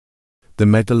The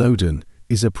megalodon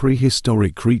is a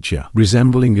prehistoric creature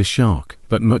resembling a shark,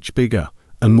 but much bigger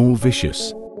and more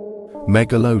vicious.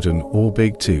 Megalodon, or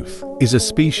big tooth, is a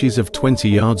species of 20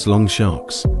 yards long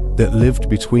sharks that lived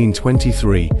between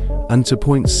 23 and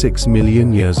 2.6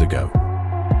 million years ago.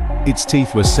 Its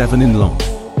teeth were 7 in long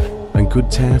and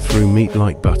could tear through meat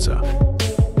like butter.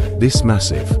 This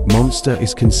massive monster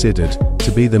is considered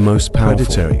to be the most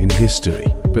predatory in history,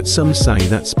 but some say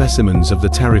that specimens of the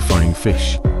terrifying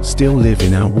fish still live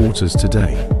in our waters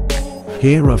today.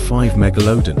 Here are 5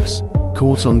 megalodons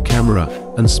caught on camera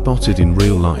and spotted in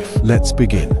real life. Let's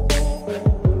begin.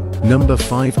 Number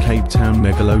 5. Cape Town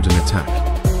Megalodon Attack.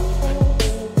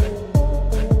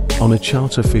 On a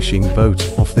charter fishing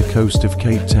boat off the coast of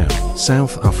Cape Town,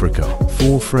 South Africa,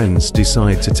 4 friends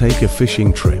decide to take a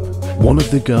fishing trip. One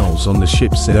of the girls on the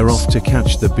ship says they're off to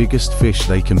catch the biggest fish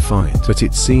they can find, but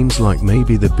it seems like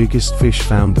maybe the biggest fish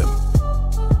found them.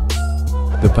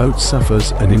 The boat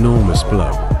suffers an enormous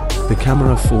blow. The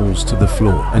camera falls to the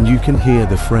floor and you can hear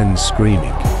the friends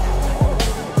screaming.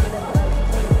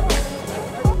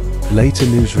 Later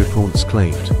news reports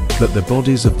claimed that the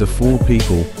bodies of the 4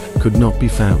 people could not be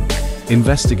found.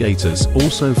 Investigators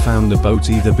also found the boat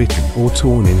either bitten or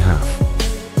torn in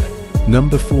half.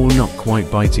 Number 4. Not quite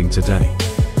biting today.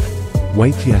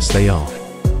 Wait, yes they are.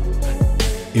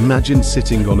 Imagine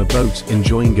sitting on a boat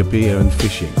enjoying a beer and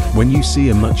fishing when you see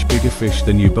a much bigger fish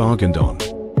than you bargained on.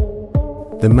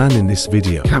 The man in this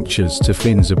video captures 2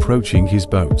 fins approaching his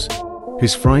boat.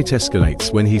 His fright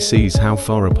escalates when he sees how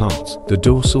far apart the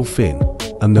dorsal fin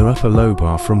and the upper lobe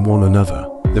are from one another.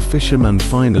 The fisherman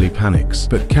finally panics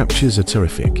but captures a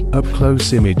terrific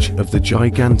up-close image of the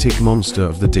gigantic monster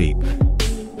of the deep.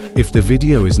 If the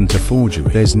video isn't a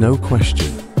forgery, there's no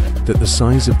question that the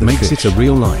size of the fish makes it a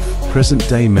real-life,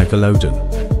 present-day megalodon.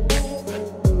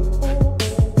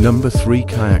 Number 3.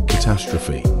 Kayak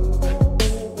catastrophe.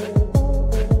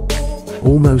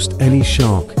 Almost any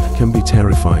shark can be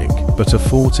terrifying, but a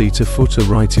 40-footer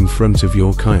right in front of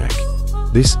your kayak.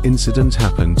 This incident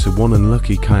happened to one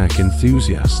unlucky kayak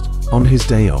enthusiast on his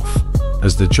day off.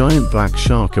 As the giant black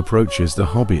shark approaches the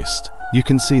hobbyist, you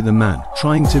can see the man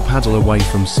trying to paddle away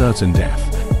from certain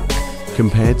death.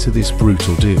 Compared to this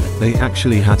brutal dude, they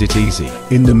actually had it easy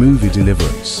in the movie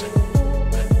Deliverance.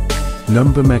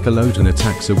 Number Megalodon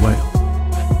attacks a whale.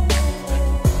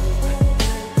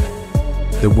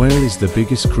 The whale is the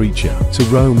biggest creature to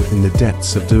roam in the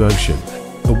depths of the ocean.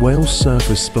 A whale's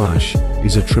surface splash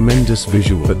is a tremendous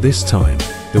visual, but this time,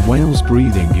 the whale's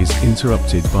breathing is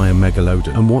interrupted by a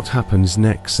megalodon, and what happens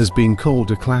next has been called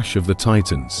a clash of the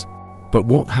titans. But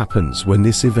what happens when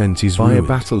this event is ruined?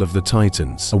 By a battle of the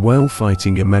titans, a whale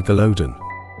fighting a megalodon?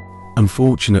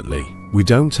 Unfortunately, we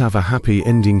don't have a happy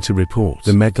ending to report.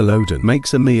 The megalodon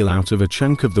makes a meal out of a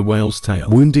chunk of the whale's tail,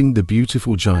 wounding the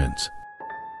beautiful giant.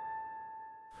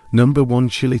 Number 1.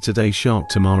 Chilly today, shark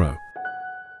tomorrow.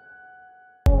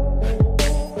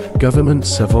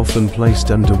 Governments have often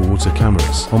placed underwater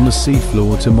cameras on the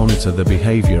seafloor to monitor the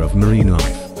behavior of marine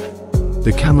life.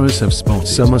 The cameras have spotted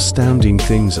some astounding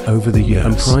things over the years,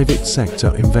 and private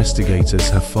sector investigators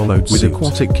have followed suit with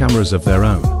aquatic cameras of their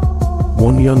own.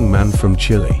 One young man from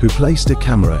Chile who placed a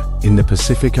camera in the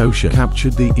Pacific Ocean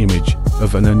captured the image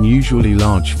of an unusually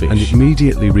large fish and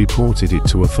immediately reported it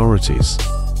to authorities.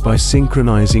 By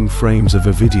synchronizing frames of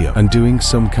a video and doing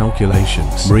some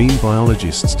calculations, marine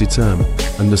biologists determined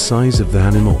the size of the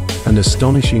animal, an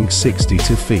astonishing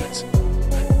 62 feet.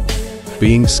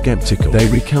 Being skeptical, they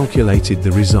recalculated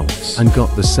the results and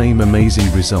got the same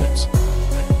amazing result.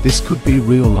 This could be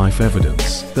real-life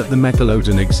evidence that the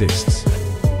megalodon exists.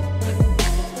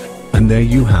 And there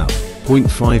you have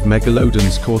 0.5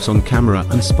 megalodons caught on camera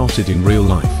and spotted in real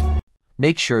life.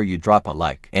 Make sure you drop a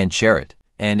like and share it.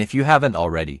 And if you haven't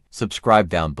already, subscribe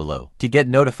down below to get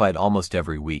notified almost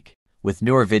every week with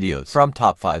newer videos from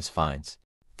Top 5's Finds.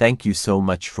 Thank you so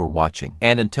much for watching,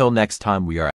 and until next time, we are